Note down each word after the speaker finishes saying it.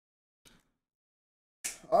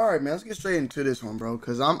All right, man. Let's get straight into this one, bro.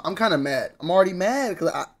 Cause I'm kind of mad. I'm already mad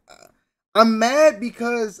because I'm mad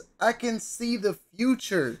because I can see the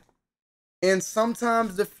future, and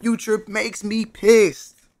sometimes the future makes me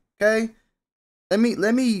pissed. Okay, let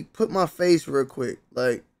me put my face real quick.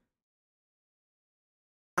 Like,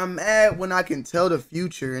 I'm mad when I can tell the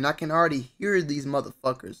future and I can already hear these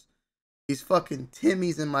motherfuckers, these fucking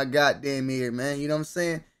Timmys in my goddamn ear, man. You know what I'm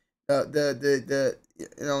saying? You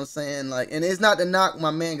know what I'm saying? Like, and it's not to knock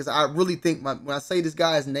my man, because I really think when I say this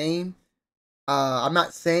guy's name, I'm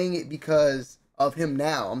not saying it because of him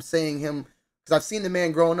now. I'm saying him because I've seen the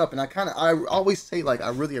man growing up, and I always say, like, I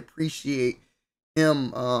really appreciate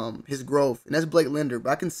him, his growth, and that's Blake Linder.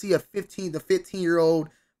 But I can see a 15-year-old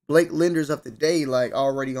Blake Linders of today, like,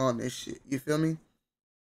 already on this shit. You feel me?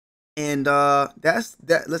 And that's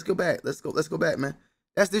that. Let's go back. Let's go back, man.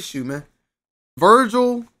 That's this shoe, man.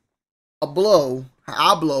 Virgil Abloh,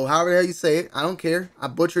 however the hell you say it. I don't care. I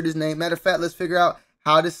butchered his name. Matter of fact, let's figure out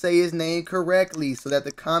how to say his name correctly so that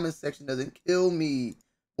the comment section doesn't kill me.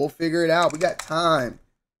 We'll figure it out. We got time.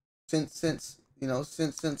 Since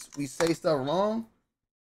we say stuff wrong,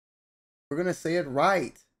 we're gonna say it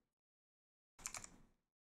right.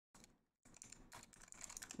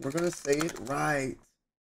 We're gonna say it right.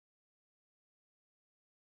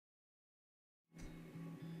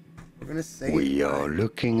 We're gonna say We it are right.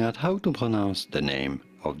 looking at how to pronounce the name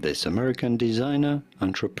of this American designer,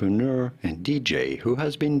 entrepreneur, and DJ who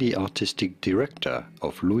has been the artistic director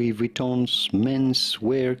of Louis Vuitton's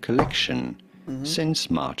menswear collection since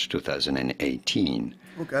March 2018.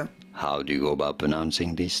 Okay. How do you go about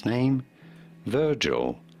pronouncing this name?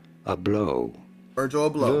 Virgil Abloh. Virgil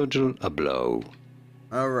Abloh. Virgil Abloh,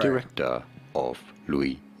 All right. director of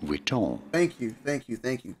Louis Vuitton. Thank you.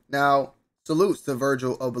 Now, salutes to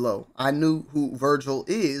Virgil Abloh. I knew who Virgil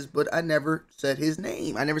is, but I never said his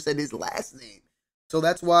name. I never said his last name. So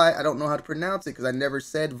that's why I don't know how to pronounce it, because I never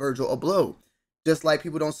said Virgil Abloh. Just like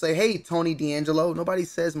people don't say, hey, Tony D'Angelo. Nobody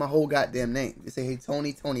says my whole goddamn name. They say, hey,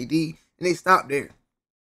 Tony D, and they stop there.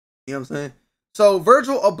 You know what I'm saying? So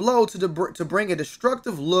Virgil Abloh to bring a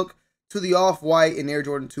destructive look to the Off-White in Air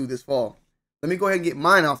Jordan 2 this fall. Let me go ahead and get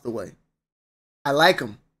mine off the way. I like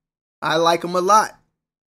them. I like them a lot.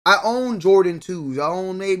 I own Jordan 2s. I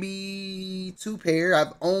own maybe 2 pair. I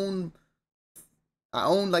own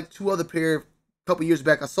like 2 other pair a couple years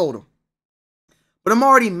back. I sold them. But I'm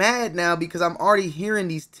already mad now because I'm already hearing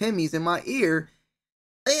these Timmys in my ear.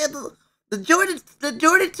 Man, the Jordan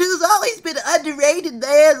 2's always been underrated,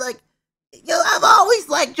 man. Like, I've always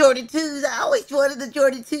liked Jordan 2s. I always wanted the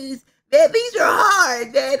Jordan 2s. Man, these are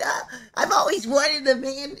hard, man. I've always wanted them,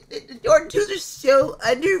 man. The Jordan 2s are so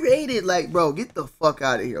underrated. Like, bro, get the fuck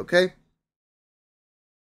out of here, okay?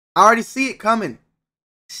 I already see it coming.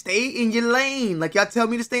 Stay in your lane. Like, y'all tell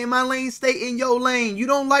me to stay in my lane, stay in your lane. You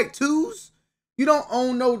don't like 2s? You don't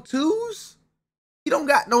own no 2s? You don't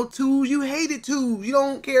got no 2s. You hated 2s. You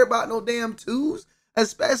don't care about no damn 2s.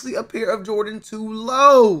 Especially a pair of Jordan 2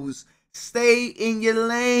 lows. Stay in your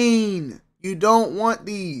lane. You don't want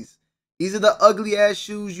these. These are the ugly ass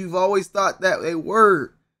shoes you've always thought that they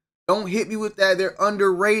were. Don't hit me with that. They're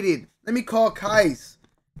underrated. Let me call Kais,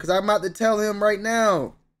 because I'm about to tell him right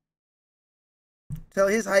now. Tell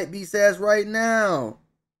his hype beast ass right now.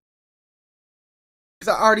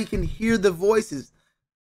 Because I already can hear the voices.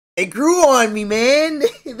 They grew on me, man.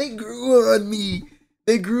 They grew on me.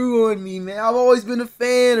 They grew on me, man. I've always been a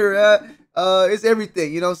fan, or it's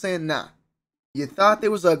everything. You know what I'm saying? Nah. You thought they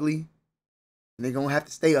was ugly. And they're gonna have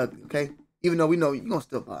to stay ugly, okay? Even though we know you're gonna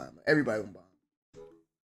still buy them. Everybody gonna buy them.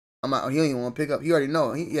 I'm out. He don't even want to pick up. He already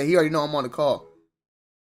know. He already know I'm on the call.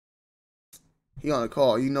 He on the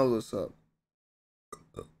call. You know what's up.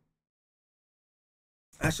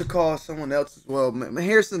 I should call someone else as well. Man,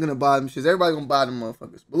 Harrison's gonna buy them shits. Everybody gonna buy them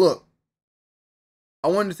motherfuckers. But look, I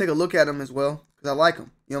wanted to take a look at them as well because I like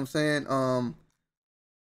them. You know what I'm saying?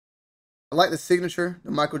 I like the signature.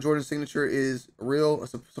 The Michael Jordan signature is real.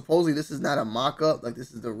 Supposedly, this is not a mock-up. Like,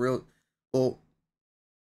 this is the real... Well,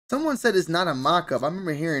 someone said it's not a mock-up. I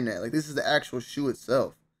remember hearing that. Like, this is the actual shoe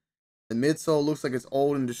itself. The midsole looks like it's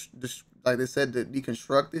old and, like they said,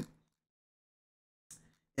 deconstructed.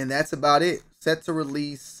 And that's about it. Set to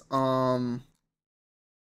release... No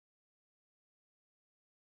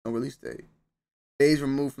release date. Days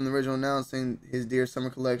removed from the original announcing his Dear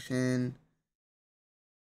Summer collection...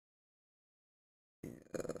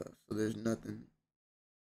 So there's nothing.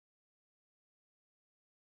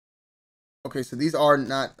 Okay, so these are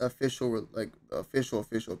not official, like official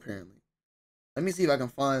apparently. Let me see if I can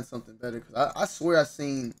find something better, because I swear I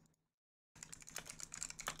seen.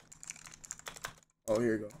 Oh,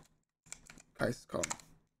 here you go. Kais is calling.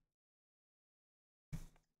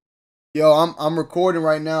 Yo, I'm recording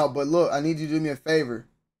right now, but look, I need you to do me a favor.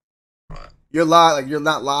 What? You're live, like you're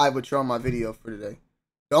not live, but you're on my video for today.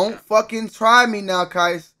 Don't fucking try me now,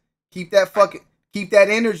 Kais. Keep that fucking, keep that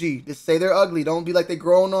energy. Just say they're ugly. Don't be like they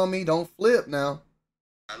growing on me. Don't flip now.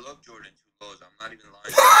 I love Jordan 2 lows. I'm not even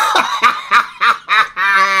lying.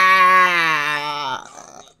 No,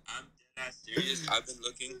 I'm dead ass serious. I've been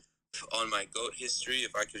looking on my GOAT history.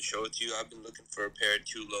 If I could show it to you, I've been looking for a pair of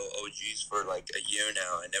 2 low OGs for like a year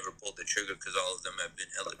now. I never pulled the trigger because all of them have been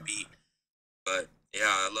hella beat. But yeah,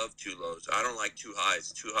 I love 2 lows. I don't like 2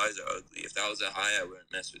 highs. 2 highs are ugly. If that was a high, I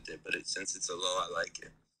wouldn't mess with it. But since it's a low, I like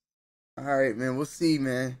it. All right, man. We'll see,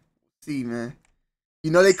 man. See, man. You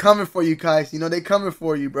know they coming for you, Kais. You know they coming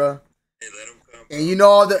for you, bro. Hey, let them come. And you know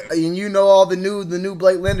all the new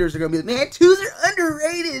Blake lenders are gonna be like, man, twos are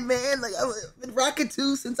underrated, man. Like I've been rocking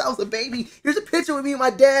twos since I was a baby. Here's a picture with me and my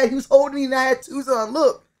dad. He was holding me and I had twos on.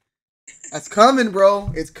 Look, that's coming,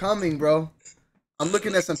 bro. It's coming, bro. I'm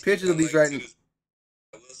looking at some pictures of these right now.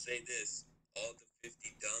 I will say this: all the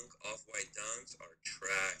 50 dunk off-white dunks are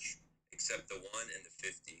trash, except the 1 and the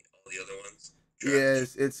 50. All the other ones, trash.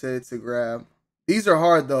 Yes, it's a grab. These are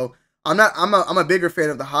hard though. I'm a bigger fan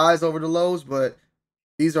of the highs over the lows, but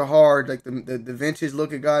these are hard. Like the vintage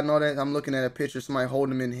look at God and all that. I'm looking at a picture of somebody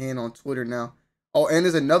holding them in hand on Twitter now. Oh, and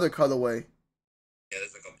there's another colorway. Yeah,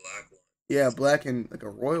 there's like a black one. Yeah, black and like a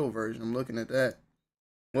royal version. I'm looking at that.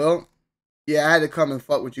 Well, yeah, I had to come and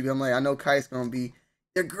fuck with you. I'm like, I know Kite's gonna be.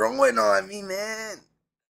 They're growing on me, man.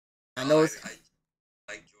 I know it's. I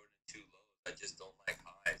like Jordan 2 lows. I just don't like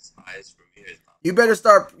highs. Highs for me is not. You better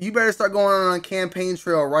start going on a campaign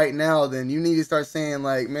trail right now. Then you need to start saying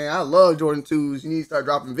like, man, I love Jordan 2s. You need to start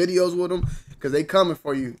dropping videos with them because they coming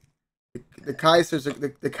for you. The Kaisers,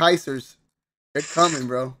 the Kaisers, they're coming,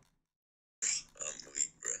 bro. I'm weak,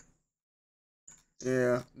 bro.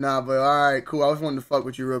 Yeah, nah, but all right, cool. I just wanted to fuck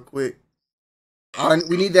with you real quick.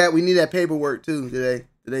 We need that paperwork too today.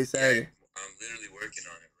 Today's Saturday. Yeah, I'm literally working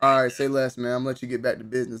on it. All right, say less, man. I'm gonna let you get back to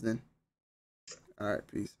business then. All right,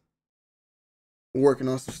 peace. We're working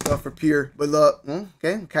on some stuff for Pierre, but look,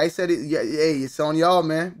 okay. Kai said it. Yeah, hey, it's on y'all,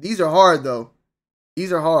 man. These are hard though.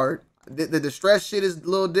 These are hard. The distress shit is a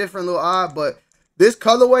little different, a little odd, but this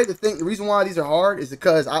colorway, the reason why these are hard is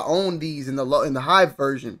because I own these in the high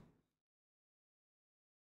version.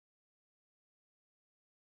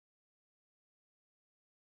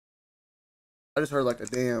 I just heard like a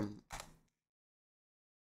damn.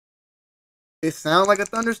 It sounded like a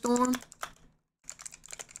thunderstorm,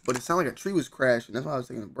 but it sounded like a tree was crashing. That's why I was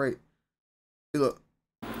taking a break. See, look,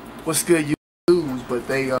 what's good? You lose, but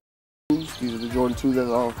they these are the Jordan 2s that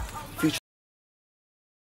are featured.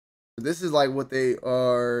 This is like what they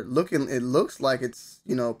are looking. It looks like it's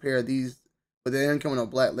a pair of these, but they didn't come with no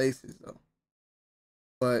black laces though.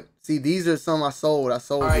 But see, these are some I sold.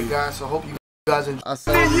 All right, guys. So hope you guys enjoy. I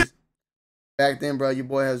sold these. Back then, bro, your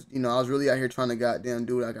boy has, I was really out here trying to goddamn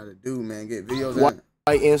do what I gotta do, man. Get videos. White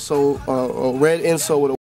insole, red insole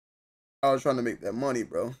with a. I was trying to make that money,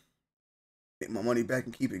 bro. Get my money back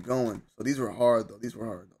and keep it going. So these were hard, though.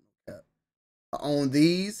 Yeah. I owned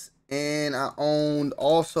these, and I owned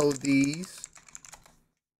also these.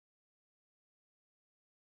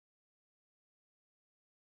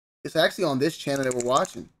 It's actually on this channel that we're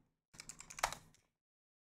watching.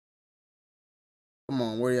 Come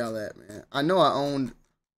on, where y'all at, man? I know I owned.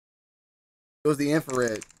 It was the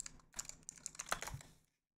infrared.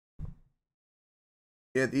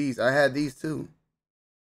 Yeah, these. I had these too.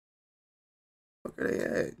 What are they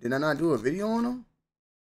at? Did I not do a video on them?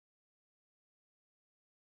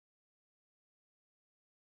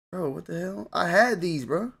 Bro, what the hell? I had these,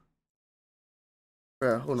 bro.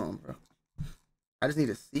 Bro, hold on, bro. I just need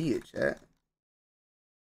to see it, chat.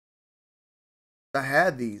 I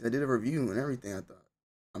had these. I did a review and everything, I thought.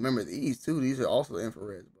 I remember these too. These are also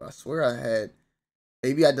infrared. But I swear I had.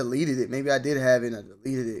 Maybe I deleted it. Maybe I did have it and I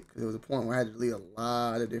deleted it. Because there was a point where I had to delete a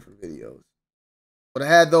lot of different videos. But I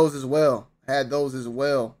had those as well. I had those. So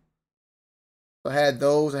I had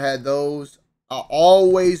those. I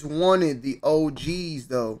always wanted the OGs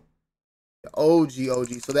though. The OG.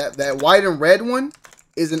 So that white and red one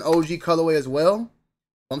is an OG colorway as well.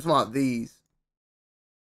 I'm talking about these.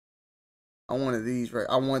 I wanted these, right?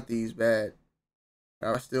 I want these bad.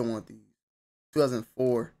 I still want these.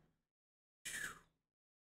 2004.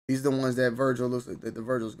 These are the ones that Virgil looks like that the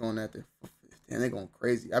Virgil's going after. Damn, they're going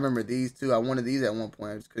crazy. I remember these too. I wanted these at one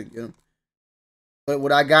point. I just couldn't get them. But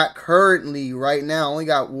what I got currently right now, I only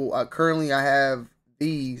got currently I have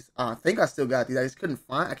these. I think I still got these. I just couldn't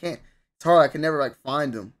find. I can't. It's hard. I can never like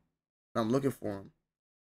find them. I'm looking for them.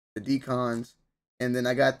 The decons, and then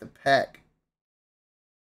I got the pack.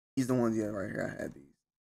 These the ones, yeah, right here. I had these.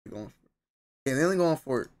 going for. Yeah, they only going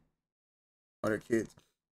for other kids.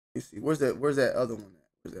 Let me see. Where's that other one at?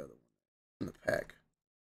 Where's the other one in the pack?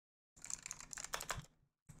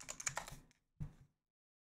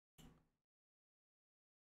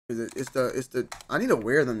 It's the I need to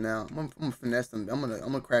wear them now. I'm gonna finesse them. I'm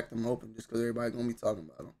gonna crack them open just because everybody's gonna be talking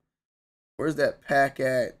about them. Where's that pack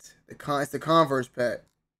at? It's the Converse pack.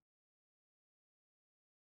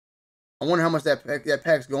 I wonder how much that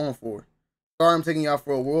pack's going for. Sorry, I'm taking y'all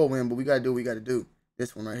for a whirlwind, but we gotta do what we gotta do.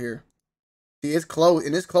 This one right here. See, it's close,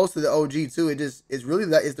 and it's close to the OG too. It's really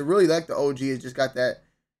like the OG. It's just got that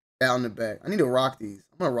on the back. I need to rock these.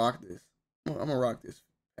 I'm gonna rock this. I'm gonna rock this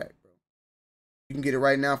pack, bro. You can get it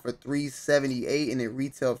right now for $378, and it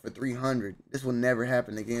retailed for $300. This will never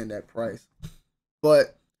happen again. That price,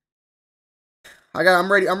 but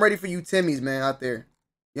I'm ready. I'm ready for you, Timmies, man, out there.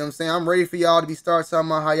 You know what I'm saying? I'm ready for y'all to be talking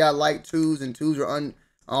about how y'all like twos and twos are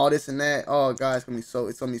all this and that. Oh, guys,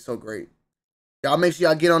 it's gonna be so great. Y'all make sure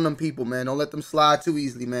y'all get on them people, man. Don't let them slide too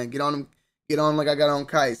easily, man. Get on them. Get on like I got on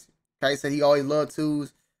Kais. Kais said he always loved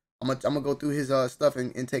twos. I'm gonna go through his stuff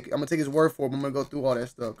and take. I'm gonna take his word for it. I'm gonna go through all that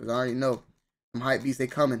stuff because I already know some hype beasts. They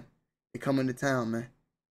coming. They coming to town, man.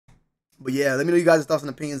 But yeah, let me know you guys' thoughts and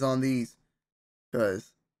opinions on these,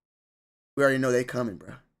 because we already know they coming,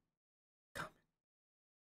 bro.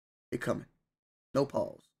 They coming. No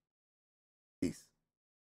pause.